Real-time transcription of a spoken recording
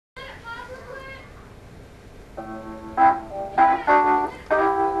Hey,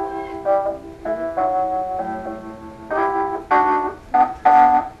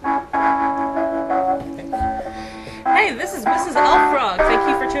 this is Mrs. Elfrog. Thank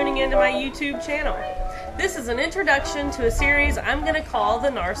you for tuning into my YouTube channel. This is an introduction to a series I'm going to call The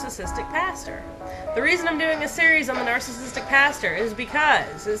Narcissistic Pastor. The reason I'm doing a series on the Narcissistic Pastor is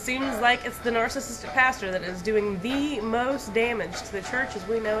because it seems like it's the Narcissistic Pastor that is doing the most damage to the church as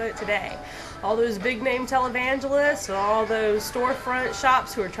we know it today. All those big name televangelists and all those storefront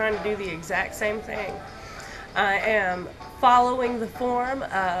shops who are trying to do the exact same thing. I am following the form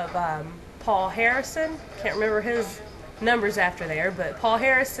of Paul Harrison. Can't remember his numbers after there, but Paul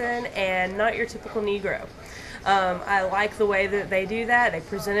Harrison and Not Your Typical Negro. I like the way that they do that. They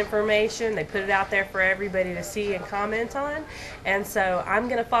present information, they put it out there for everybody to see and comment on, and so I'm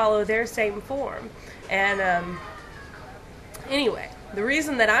going to follow their same form. And anyway, the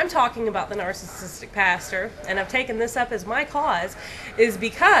reason that I'm talking about the Narcissistic Pastor, and I've taken this up as my cause, is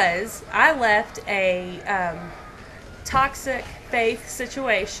because I left a toxic faith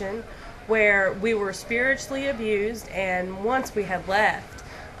situation where we were spiritually abused, and once we had left,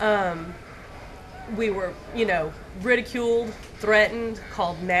 we were, ridiculed, threatened,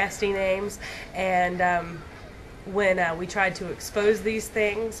 called nasty names, and when we tried to expose these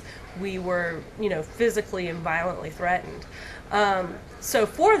things, we were, physically and violently threatened. So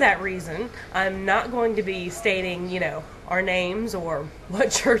for that reason, I'm not going to be stating, our names or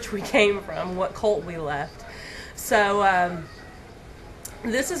what church we came from, what cult we left. So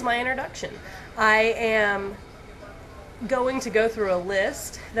this is my introduction. I am going to go through a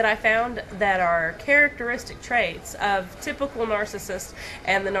list that I found that are characteristic traits of typical narcissists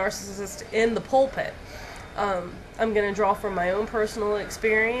and the narcissist in the pulpit. I'm going to draw from my own personal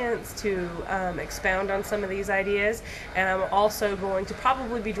experience to expound on some of these ideas, and I'm also going to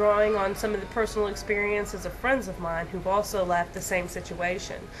probably be drawing on some of the personal experiences of friends of mine who've also left the same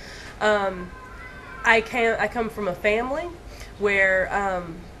situation. I come from a family where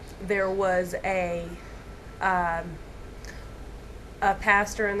there was a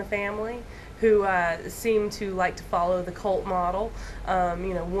pastor in the family who seemed to like to follow the cult model.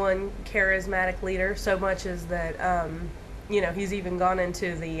 One charismatic leader, so much as that, he's even gone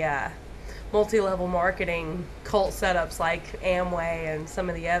into the multi-level marketing cult setups like Amway and some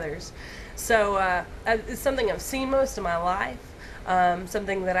of the others. So it's something I've seen most of my life.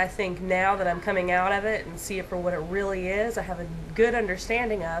 Something that I think now that I'm coming out of it and see it for what it really is, I have a good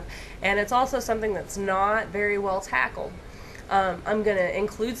understanding of, and it's also something that's not very well tackled. I'm going to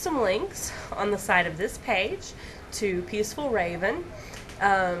include some links on the side of this page to Peaceful Raven.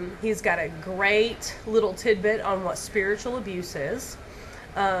 He's got a great little tidbit on what spiritual abuse is,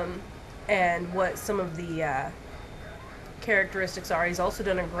 and what some of the characteristics are. He's also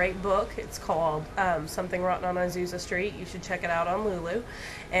done a great book. It's called Something Rotten on Azusa Street. You should check it out on Lulu.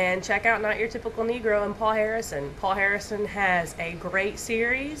 And check out Not Your Typical Negro and Paul Harrison. Paul Harrison has a great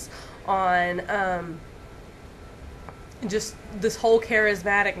series on just this whole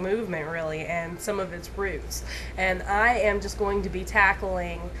charismatic movement, really, and some of its roots. And I am just going to be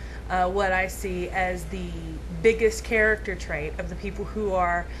tackling what I see as the biggest character trait of the people who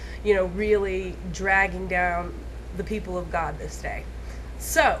are, really dragging down the people of God this day.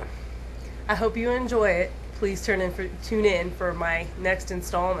 So, I hope you enjoy it. Please tune in for my next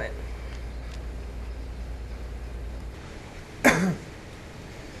installment.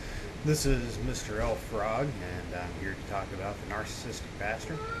 This is Mr. Elfrog, and I'm here to talk about the Narcissistic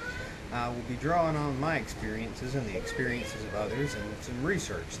Pastor. We'll be drawing on my experiences and the experiences of others and some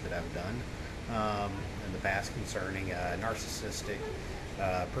research that I've done in the past concerning narcissistic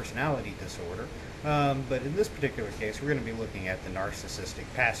personality disorder. But in this particular case, we're going to be looking at the narcissistic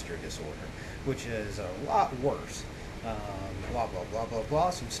pastor disorder, which is a lot worse. Blah, blah, blah, blah,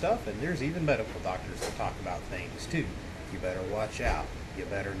 blah, some stuff, and there's even medical doctors that talk about things, too. You better watch out. You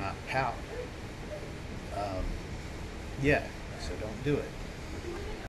better not pout. Yeah, so don't do it.